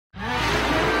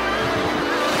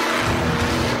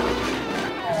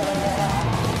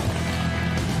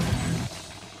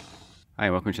Hi,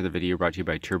 welcome to the video brought to you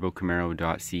by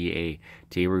turbocamaro.ca.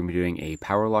 Today we're going to be doing a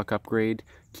power lock upgrade,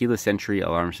 keyless entry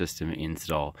alarm system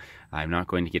install. I'm not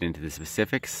going to get into the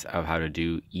specifics of how to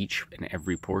do each and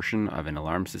every portion of an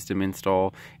alarm system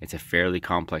install. It's a fairly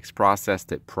complex process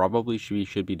that probably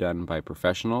should be done by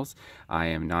professionals. I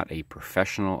am not a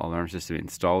professional alarm system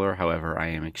installer, however I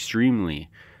am extremely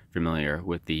familiar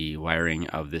with the wiring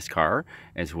of this car,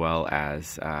 as well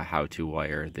as how to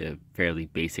wire the fairly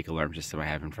basic alarm system I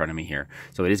have in front of me here.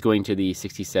 So it is going to the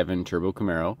 67 Turbo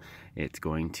Camaro. It's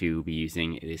going to be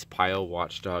using this Pyle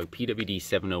Watchdog PWD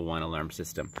 701 alarm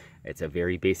system. It's a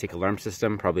very basic alarm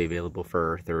system, probably available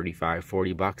for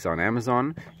 $35–40 on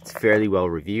Amazon. It's fairly well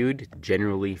reviewed,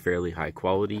 generally fairly high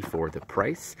quality for the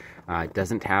price. It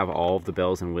doesn't have all of the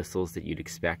bells and whistles that you'd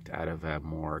expect out of a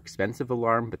more expensive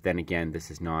alarm, but then again, this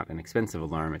is not an expensive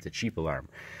alarm, it's a cheap alarm,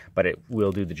 but it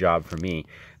will do the job for me.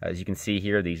 As you can see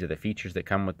here, these are the features that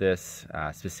come with this.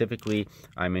 Specifically,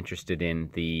 I'm interested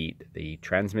in the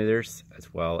transmitters,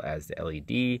 as well as the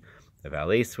LED, the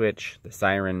valet switch, the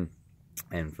siren,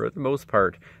 and for the most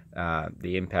part,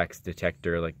 the impacts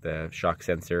detector, like the shock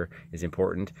sensor, is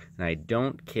important. And I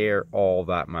don't care all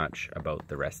that much about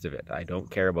the rest of it. I don't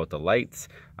care about the lights.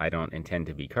 I don't intend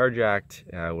to be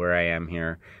carjacked where I am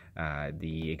here.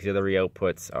 The auxiliary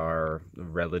outputs are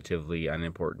relatively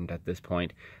unimportant at this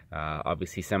point.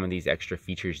 Obviously, some of these extra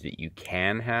features that you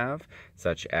can have,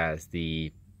 such as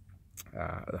the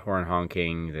horn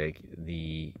honking,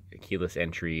 the keyless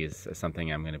entry is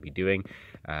something I'm going to be doing.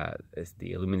 It's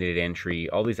the illuminated entry,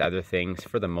 all these other things,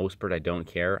 for the most part, I don't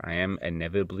care. I am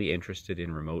inevitably interested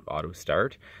in remote auto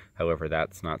start. However,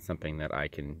 that's not something that I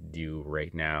can do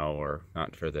right now, or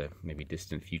not for the maybe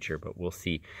distant future, but we'll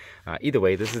see. Either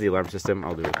way, this is the alarm system.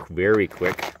 I'll do a very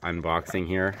quick unboxing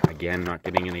here. Again, not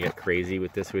going to get crazy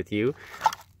with this with you.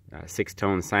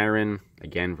 6-tone siren,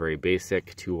 again very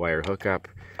basic, 2-wire hookup.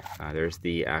 There's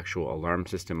the actual alarm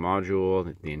system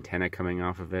module, the antenna coming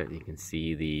off of it. You can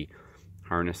see the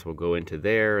harness will go into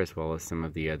there, as well as some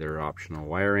of the other optional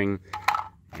wiring.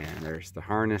 And there's the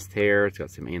harness there. It's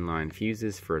got some inline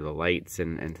fuses for the lights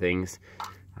and things.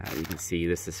 You can see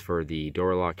this is for the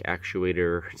door lock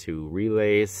actuator to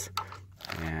relays.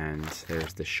 And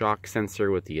there's the shock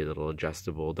sensor with the little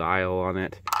adjustable dial on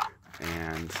it.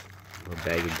 And little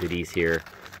bag of goodies here.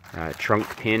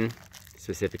 Trunk pin,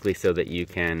 specifically so that you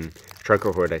can, trunk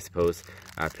or hood I suppose,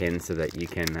 pin so that you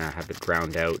can have it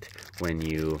ground out when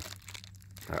you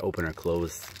open or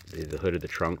close the hood of the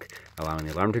trunk, allowing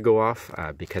the alarm to go off.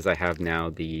 Because I have now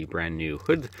the brand new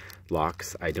hood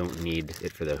locks, I don't need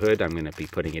it for the hood. I'm going to be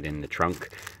putting it in the trunk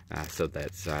so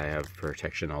that I have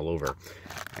protection all over.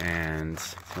 And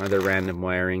some other random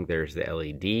wiring, there's the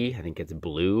LED, I think it's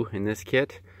blue in this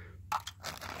kit.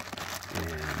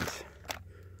 And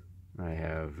I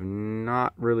have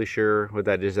not really sure what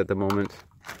that is at the moment.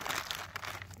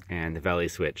 And the valet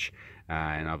switch.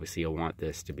 And obviously you'll want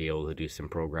this to be able to do some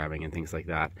programming and things like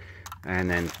that. And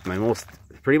then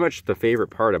pretty much the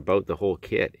favorite part about the whole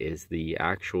kit is the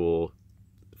actual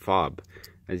fob.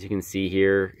 As you can see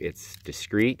here, it's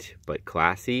discreet but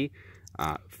classy.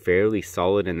 Fairly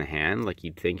solid in the hand, like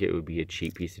you'd think it would be a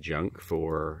cheap piece of junk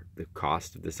for the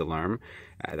cost of this alarm.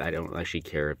 I don't actually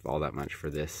care all that much for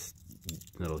this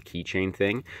little keychain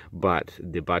thing, but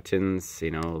the buttons, you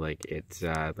know, like it's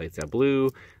lights out blue,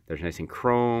 there's nice and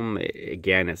chrome.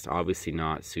 Again, it's obviously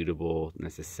not suitable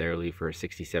necessarily for a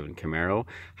 67 Camaro.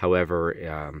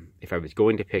 However, if I was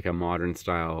going to pick a modern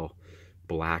style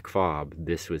black fob,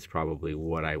 this was probably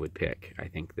what I would pick. I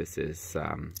think this is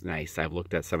nice. I've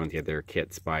looked at some of the other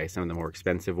kits by some of the more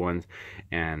expensive ones,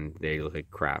 and they look like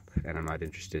crap, and I'm not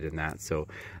interested in that. So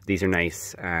these are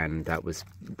nice, and that was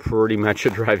pretty much a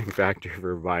driving factor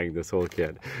for buying this whole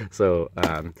kit. So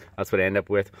that's what I end up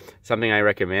with. Something I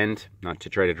recommend, not to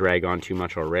try to drag on too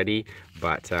much already,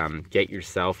 but get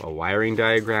yourself a wiring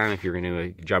diagram if you're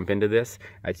going to jump into this.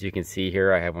 As you can see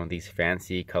here, I have one of these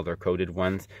fancy color-coded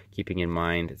ones, keeping in mind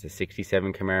it's a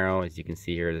 67 Camaro. As you can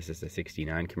see here, this is a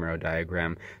 69 Camaro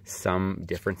diagram. Some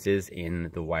differences in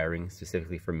the wiring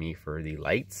specifically for me for the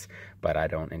lights, but I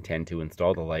don't intend to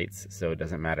install the lights, so it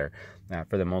doesn't matter.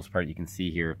 For the most part, you can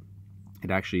see here, it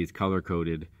actually is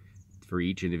color-coded for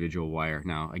each individual wire.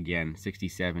 Now, again,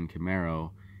 67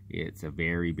 Camaro, it's a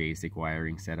very basic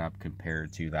wiring setup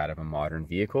compared to that of a modern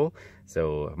vehicle.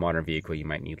 So a modern vehicle, you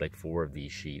might need like 4 of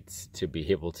these sheets to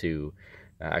be able to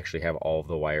actually have all of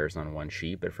the wires on one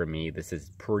sheet. But for me, this is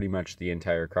pretty much the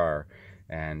entire car,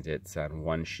 and it's on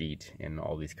one sheet in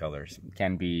all these colors. It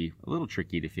can be a little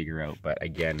tricky to figure out, but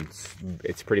again,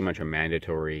 it's pretty much a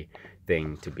mandatory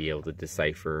thing to be able to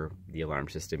decipher the alarm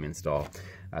system install.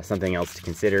 Something else to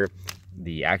consider,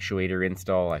 the actuator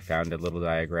install, I found a little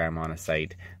diagram on a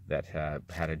site that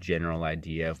had a general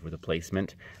idea of the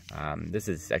placement. This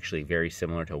is actually very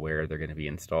similar to where they're going to be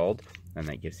installed, and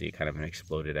that gives you kind of an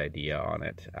exploded idea on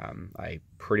it. I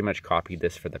pretty much copied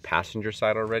this for the passenger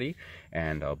side already,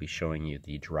 and I'll be showing you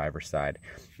the driver side.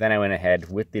 Then I went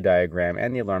ahead with the diagram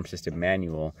and the alarm system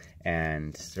manual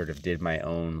and sort of did my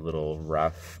own little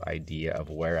rough idea of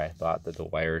where I thought that the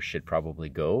wires should probably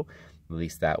go. At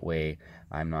least that way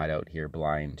I'm not out here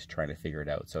blind trying to figure it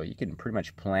out. So you can pretty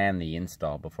much plan the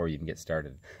install before you even get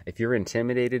started. If you're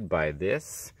intimidated by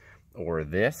this or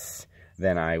this,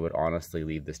 then I would honestly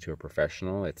leave this to a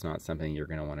professional. It's not something you're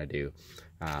going to want to do.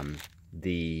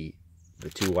 The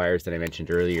two wires that I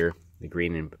mentioned earlier, the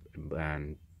green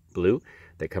and blue,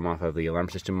 that come off of the alarm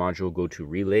system module go to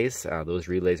relays. Those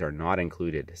relays are not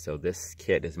included. So this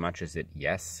kit, as much as it,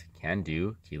 yes, can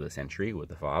do keyless entry with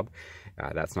the fob,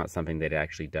 that's not something that it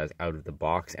actually does out of the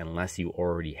box unless you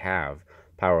already have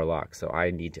power locks. So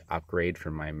I need to upgrade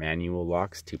from my manual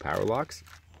locks to power locks,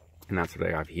 and that's what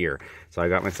I have here. So I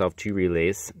got myself 2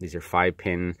 relays. These are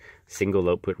 5-pin single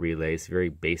output relays, very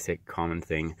basic, common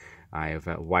thing. I have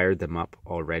wired them up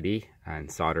already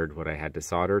and soldered what I had to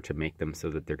solder to make them so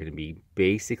that they're going to be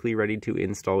basically ready to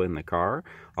install in the car.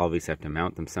 Obviously I have to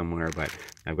mount them somewhere, but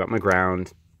I've got my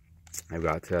ground. I've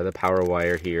got the power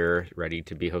wire here ready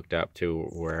to be hooked up to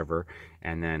wherever,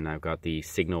 and then I've got the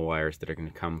signal wires that are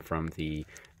going to come from the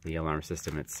alarm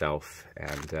system itself,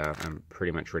 and I'm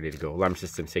pretty much ready to go. Alarm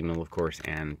system signal, of course,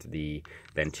 and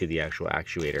then to the actual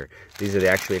actuator. These are the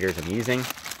actuators I'm using.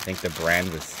 I think the brand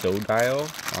was Dial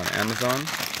on Amazon.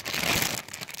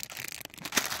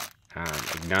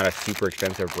 Not a super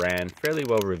expensive brand, fairly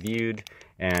well reviewed,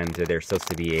 and they're supposed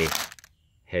to be a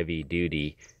heavy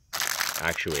duty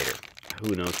actuator.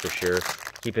 Who knows for sure.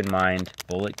 Keep in mind,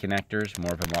 bullet connectors,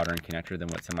 more of a modern connector than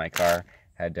what's in my car.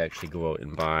 Had to actually go out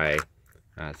and buy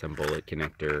some bullet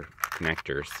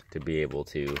connectors to be able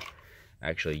to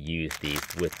actually use these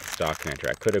with the stock connector.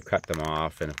 I could have cut them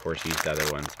off and of course used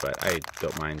other ones, but I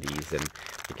don't mind these, and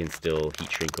you can still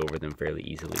heat shrink over them fairly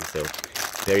easily. So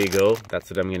there you go. That's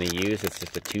what I'm going to use. It's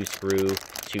just a 2-screw,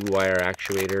 2-wire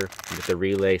actuator with the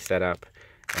relay setup,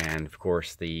 and of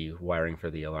course the wiring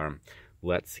for the alarm.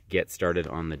 Let's get started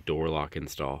on the door lock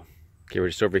install. Okay, we're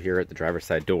just over here at the driver's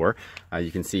side door.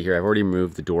 You can see here I've already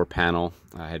removed the door panel.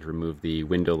 I had removed the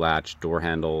window latch, door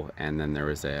handle, and then there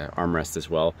was an armrest as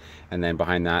well. And then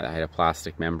behind that I had a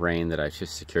plastic membrane that I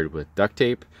just secured with duct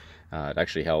tape. It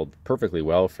actually held perfectly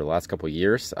well for the last couple of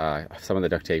years. Some of the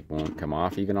duct tape won't come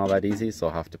off even all that easy, so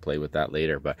I'll have to play with that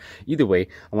later. But either way,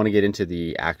 I want to get into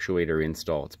the actuator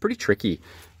install. It's pretty tricky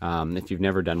if you've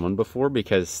never done one before,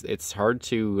 because it's hard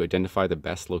to identify the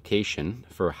best location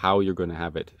for how you're going to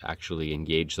have it actually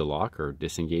engage the lock or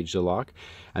disengage the lock,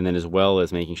 and then as well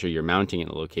as making sure you're mounting it in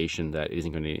a location that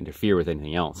isn't going to interfere with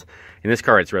anything else. In this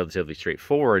car it's relatively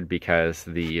straightforward because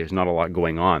there's not a lot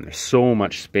going on. There's so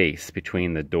much space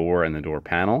between the door and the door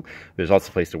panel. There's lots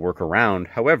of place to work around.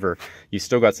 However, you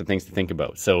still got some things to think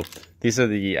about. So these are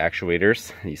the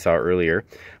actuators you saw earlier.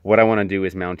 What I want to do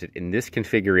is mount it in this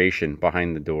configuration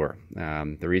behind the door.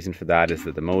 The reason for that is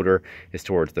that the motor is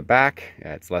towards the back.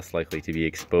 It's less likely to be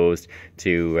exposed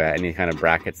to any kind of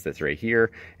brackets that's right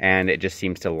here, and it just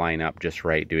seems to line up just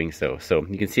right doing so. So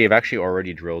you can see I've actually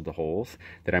already drilled the holes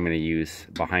that I'm going to use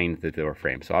behind the door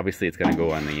frame. So obviously it's going to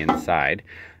go on the inside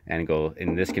and go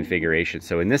in this configuration.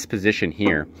 So in this position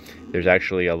here, there's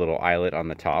actually a little eyelet on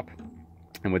the top.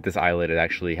 And with this eyelet, it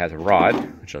actually has a rod,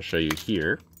 which I'll show you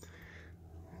here.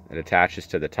 It attaches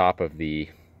to the top of the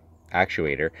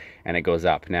actuator and it goes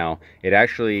up. Now, it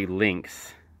actually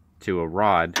links to a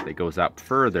rod that goes up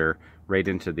further right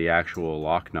into the actual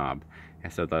lock knob.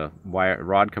 And so the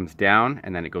rod comes down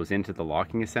and then it goes into the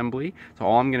locking assembly. So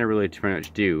all I'm going to really pretty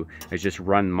much do is just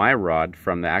run my rod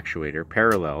from the actuator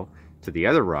parallel to the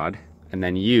other rod, and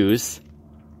then use,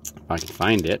 if I can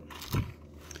find it,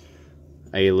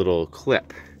 a little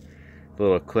clip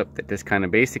that just kind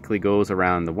of basically goes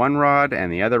around the one rod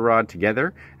and the other rod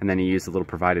together, and then you use the little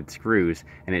provided screws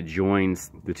and it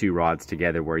joins the two rods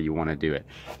together where you want to do it.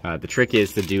 The trick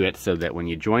is to do it so that when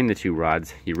you join the two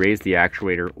rods, you raise the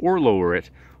actuator or lower it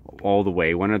all the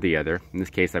way, one or the other. In this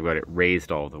case, I've got it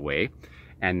raised all the way.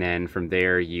 And then from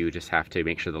there, you just have to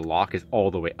make sure the lock is all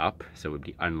the way up, so it would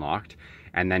be unlocked.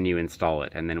 And then you install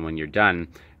it. And then when you're done,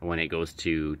 when it goes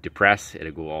to depress,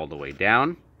 it'll go all the way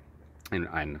down.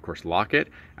 And of course lock it,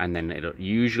 and then it'll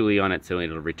usually on its own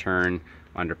it'll return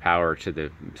under power to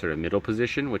the sort of middle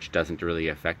position, which doesn't really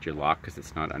affect your lock because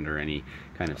it's not under any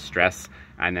kind of stress.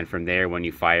 And then from there, when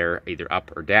you fire either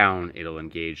up or down, it'll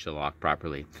engage the lock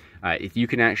properly. If you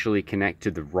can actually connect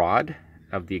to the rod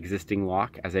of the existing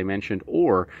lock, as I mentioned,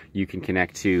 or you can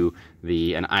connect to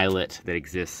an eyelet that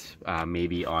exists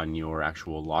maybe on your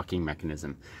actual locking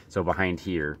mechanism. So behind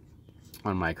here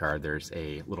on my car, there's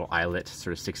a little eyelet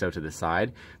sort of sticks out to the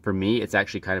side. For me, it's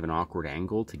actually kind of an awkward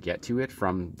angle to get to it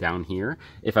from down here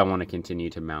if I want to continue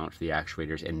to mount the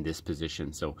actuators in this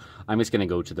position. So I'm just going to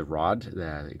go to the rod.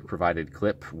 The provided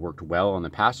clip worked well on the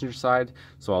passenger side,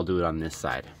 so I'll do it on this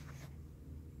side.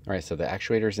 All right, so the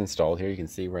actuator is installed here. You can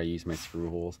see where I use my screw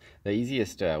holes. The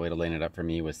easiest way to line it up for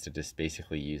me was to just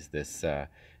basically use this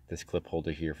this clip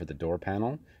holder here for the door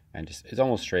panel, and just it's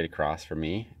almost straight across for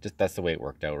me. Just that's the way it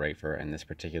worked out, right, for in this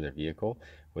particular vehicle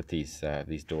with these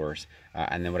doors.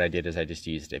 And then what I did is I just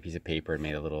used a piece of paper and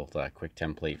made a little quick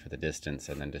template for the distance,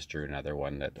 and then just drew another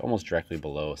one that almost directly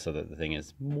below, so that the thing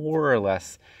is more or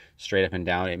less straight up and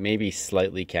down. It may be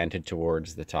slightly canted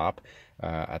towards the top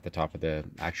at the top of the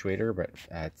actuator, but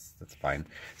that's fine.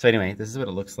 So anyway, this is what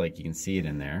it looks like. You can see it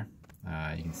in there.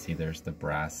 You can see there's the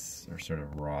brass or sort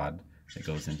of rod that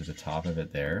goes into the top of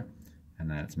it there, and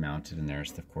then it's mounted, and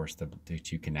there's of course the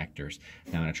two connectors.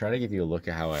 Now I'm going to try to give you a look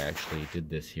at how I actually did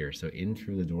this here. So in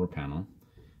through the door panel,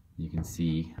 you can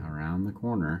see around the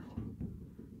corner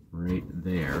right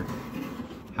there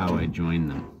how I join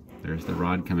them. There's the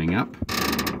rod coming up,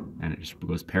 and it just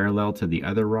goes parallel to the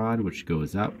other rod, which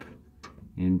goes up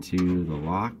into the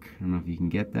lock. I don't know if you can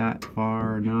get that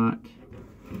far or not.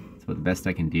 That's about the best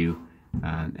I can do.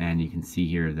 And you can see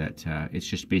here that it's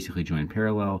just basically joined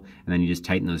parallel, and then you just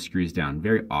tighten those screws down.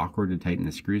 Very awkward to tighten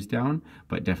the screws down,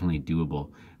 but definitely doable.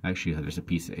 Actually, there's a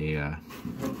piece of a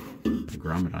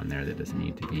grommet on there that doesn't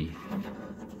need to be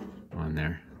on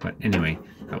there. But anyway,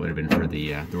 that would have been for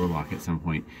the door lock at some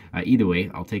point. Either way,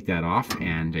 I'll take that off,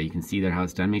 and you can see there how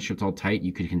it's done. Make sure it's all tight.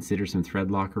 You could consider some thread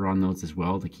locker on those as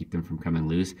well to keep them from coming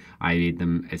loose. I made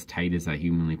them as tight as I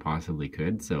humanly possibly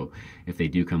could, so if they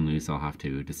do come loose, I'll have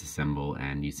to disassemble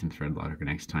and use some thread locker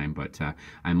next time. But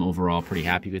I'm overall pretty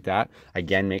happy with that.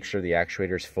 Again, make sure the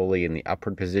actuator is fully in the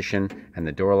upward position and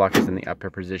the door lock is in the upper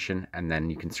position, and then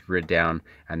you can screw it down,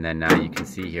 and then now you can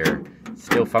see here,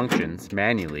 still functions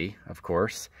manually, of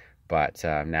course. But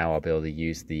now I'll be able to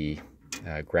use the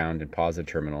ground and positive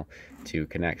terminal to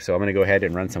connect. So I'm going to go ahead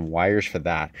and run some wires for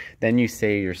that. Then you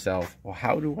say to yourself, well,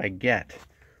 how do I get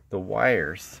the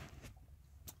wires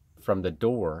from the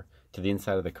door to the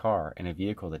inside of the car in a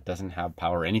vehicle that doesn't have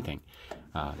power or anything?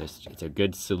 It's a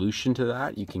good solution to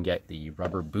that. You can get the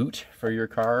rubber boot for your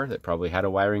car that probably had a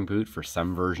wiring boot for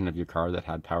some version of your car that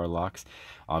had power locks.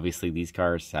 Obviously, these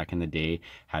cars back in the day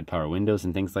had power windows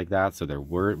and things like that, so there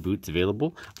were boots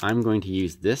available. I'm going to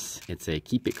use this. It's a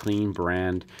Keep It Clean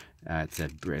brand. It's a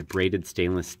braided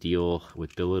stainless steel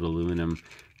with billet aluminum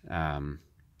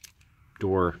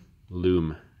door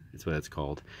loom. That's what it's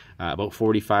called. About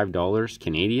 $45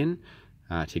 Canadian.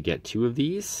 To get two of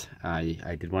these.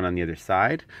 I did one on the other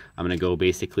side. I'm going to go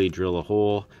basically drill a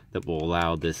hole that will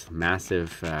allow this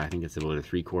massive, I think it's about a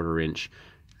 3/4 inch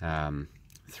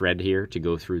thread here to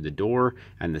go through the door,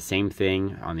 and the same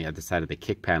thing on the other side of the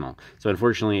kick panel. So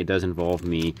unfortunately it does involve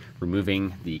me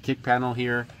removing the kick panel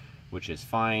here, which is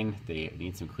fine. They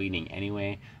need some cleaning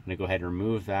anyway. I'm going to go ahead and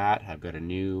remove that. I've got a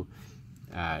new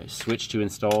switch to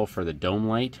install for the dome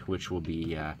light, which will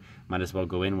be might as well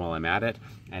go in while I'm at it,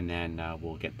 and then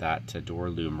we'll get that door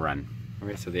loom run.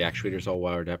 Okay, so the actuator's all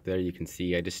wired up there. You can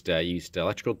see I just used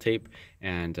electrical tape,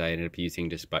 and I ended up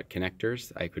using just butt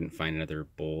connectors. I couldn't find another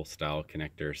bowl style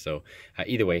connector. So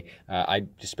either way, I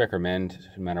just recommend,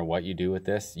 no matter what you do with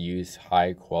this, use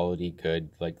high quality, good,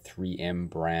 like 3M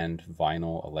brand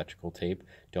vinyl electrical tape.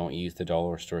 Don't use the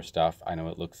dollar store stuff. I know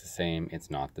it looks the same. It's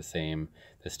not the same.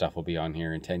 This stuff will be on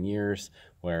here in 10 years,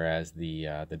 whereas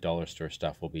the dollar store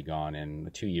stuff will be gone in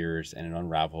 2 years, and it'll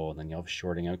unravel, and then you'll have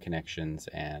shorting out connections,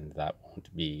 and that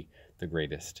won't be the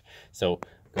greatest. So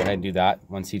go ahead and do that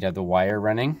once you have the wire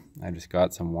running. I just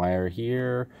got some wire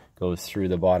here, goes through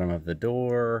the bottom of the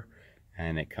door,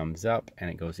 and it comes up, and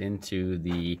it goes into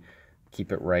the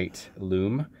Keep It Right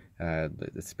loom.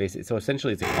 So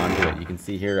essentially it's a conduit. You can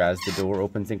see here as the door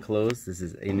opens and closes, this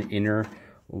is an inner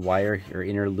wire or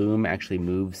inner loom actually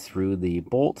moves through the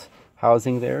bolt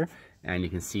housing there, and you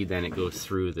can see then it goes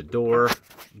through the door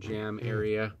jamb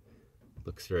area.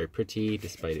 Looks very pretty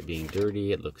despite it being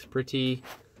dirty. It looks pretty,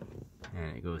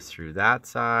 and it goes through that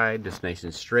side just nice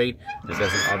and straight. It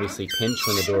doesn't obviously pinch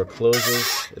when the door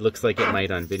closes. It looks like it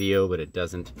might on video, but it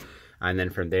doesn't. And then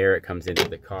from there it comes into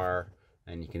the car,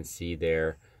 and you can see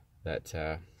there that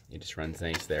it just runs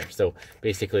nice there. So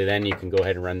basically then you can go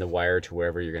ahead and run the wire to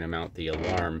wherever you're going to mount the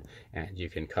alarm, and you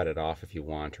can cut it off if you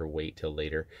want or wait till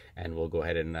later, and we'll go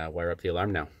ahead and wire up the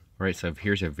alarm now. Alright, so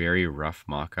here's a very rough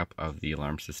mock-up of the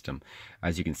alarm system.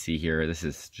 As you can see here, this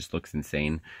is just looks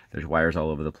insane. There's wires all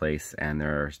over the place and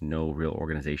there's no real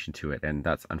organization to it. And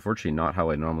that's unfortunately not how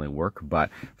I normally work,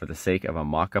 but for the sake of a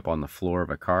mock-up on the floor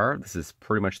of a car, this is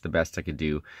pretty much the best I could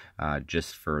do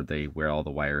just for where all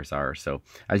the wires are. So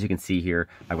as you can see here,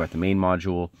 I've got the main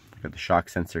module, I've got the shock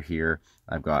sensor here,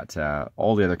 I've got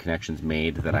all the other connections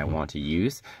made that I want to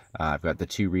use. I've got the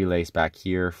 2 relays back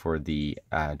here for the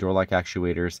door lock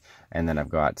actuators, and then I've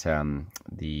got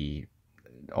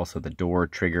also the door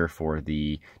trigger for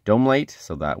the dome light,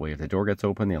 so that way if the door gets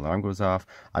open, the alarm goes off.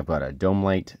 I've got a dome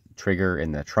light trigger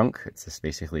in the trunk. It's just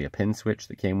basically a pin switch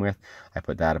that came with. I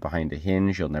put that behind a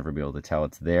hinge. You'll never be able to tell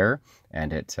it's there,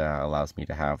 and it allows me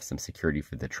to have some security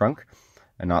for the trunk.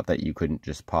 And not that you couldn't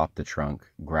just pop the trunk,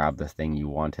 grab the thing you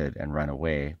wanted and run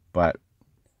away, but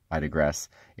I digress,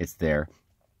 it's there.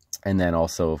 And then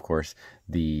also, of course,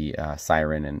 the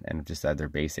siren and just other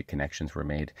basic connections were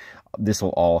made. This will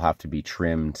all have to be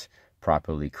trimmed,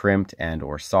 properly crimped and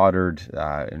or soldered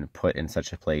and put in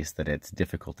such a place that it's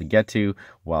difficult to get to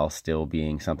while still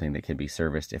being something that can be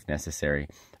serviced if necessary.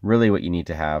 Really what you need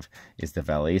to have is the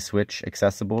valet switch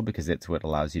accessible, because it's what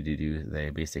allows you to do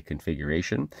the basic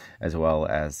configuration, as well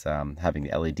as having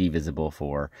the LED visible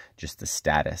for just the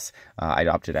status. I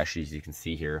opted, actually, as you can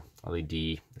see here,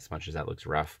 LED, as much as that looks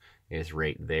rough, is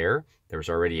right there. There was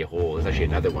already a hole. There's actually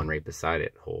another one right beside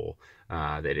it, hole,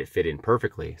 that it fit in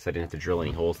perfectly, so I didn't have to drill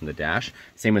any holes in the dash.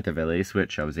 Same with the valet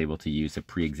switch. I was able to use a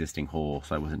pre-existing hole,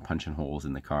 so I wasn't punching holes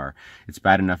in the car. It's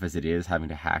bad enough as it is having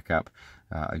to hack up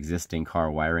existing car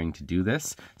wiring to do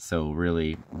this, so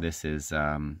really this is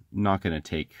not going to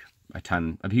take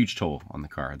a huge toll on the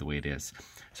car the way it is.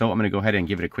 So I'm going to go ahead and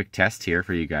give it a quick test here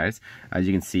for you guys. As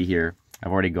you can see here,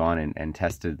 I've already gone and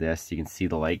tested this. You can see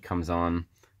the light comes on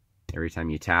every time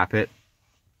you tap it,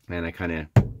 and I kind of,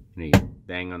 you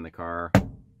bang on the car,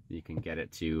 you can get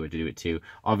it to do it too.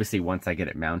 Obviously, once I get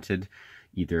it mounted,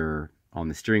 either on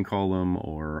the steering column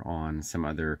or on some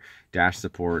other dash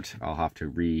support, I'll have to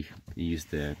reuse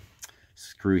the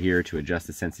screw here to adjust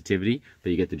the sensitivity,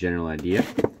 but you get the general idea.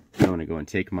 I'm going to go and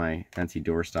take my fancy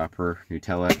door stopper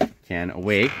Nutella can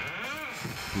away.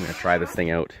 I'm going to try this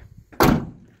thing out.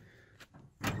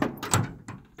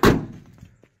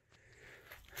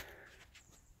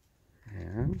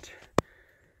 And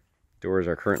doors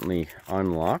are currently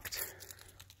unlocked.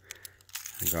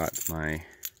 I got my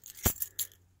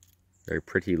very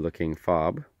pretty looking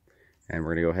fob, and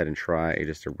we're going to go ahead and try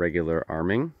just a regular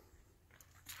arming.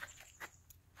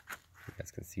 You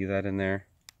guys can see that in there.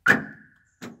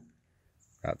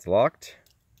 That's locked.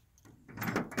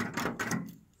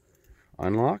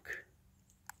 Unlock.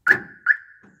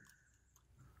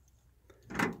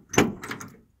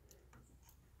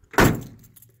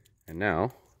 And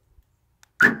now,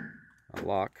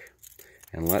 unlock,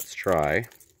 and let's try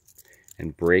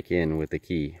and break in with the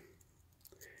key.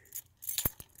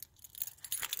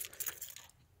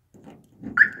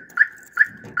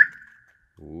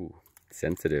 Ooh,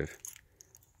 sensitive.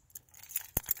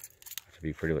 Have to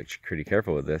be pretty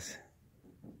careful with this.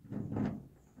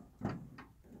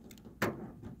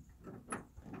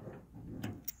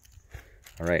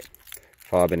 All right,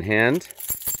 fob in hand.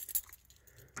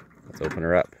 Let's open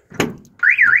her up.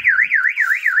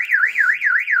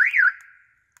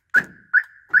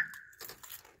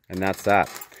 And that's that.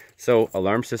 So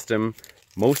alarm system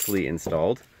mostly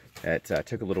installed. It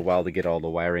took a little while to get all the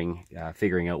wiring,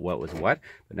 figuring out what was what.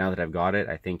 But now that I've got it,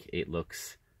 I think it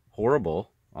looks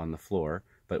horrible on the floor,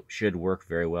 but should work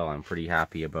very well. I'm pretty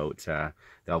happy about the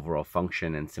overall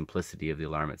function and simplicity of the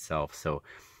alarm itself. So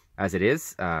as it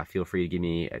is, feel free to give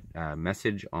me a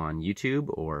message on YouTube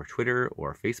or Twitter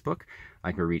or Facebook.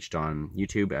 I can be reached on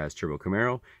YouTube as Turbo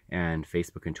Camaro and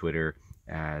Facebook and Twitter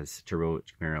as Turbo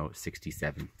Camaro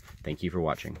 67. Thank you for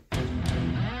watching.